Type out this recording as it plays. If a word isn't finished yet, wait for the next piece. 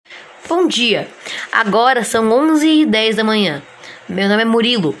Bom dia, agora são 11h10 da manhã. Meu nome é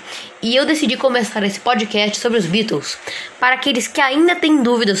Murilo e eu decidi começar esse podcast sobre os Beatles para aqueles que ainda têm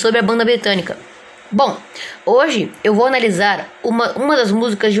dúvidas sobre a banda britânica. Bom, hoje eu vou analisar uma das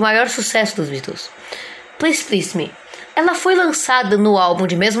músicas de maior sucesso dos Beatles, Please Please Me. Ela foi lançada no álbum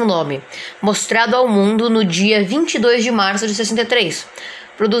de mesmo nome, mostrado ao mundo no dia 22 de março de 63,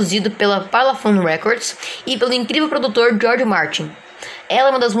 produzido pela Parlophone Records e pelo incrível produtor George Martin. Ela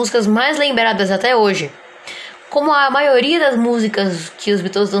é uma das músicas mais lembradas até hoje. Como a maioria das músicas que os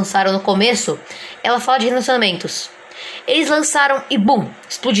Beatles lançaram no começo, ela fala de relacionamentos. Eles lançaram e bum,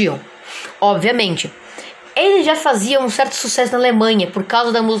 explodiam. Obviamente. Eles já faziam um certo sucesso na Alemanha por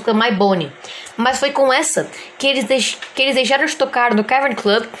causa da música My Bonnie, mas foi com essa que eles deixaram de tocar no Cavern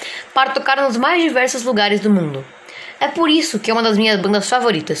Club para tocar nos mais diversos lugares do mundo. É por isso que é uma das minhas bandas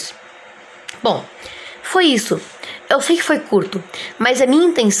favoritas. Bom, foi isso. Eu sei que foi curto, mas a minha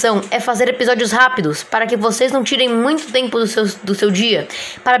intenção é fazer episódios rápidos para que vocês não tirem muito tempo do seu dia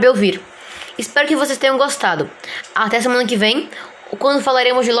para me ouvir. Espero que vocês tenham gostado. Até semana que vem, quando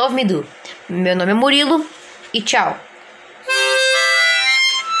falaremos de Love Me Do. Meu nome é Murilo e tchau!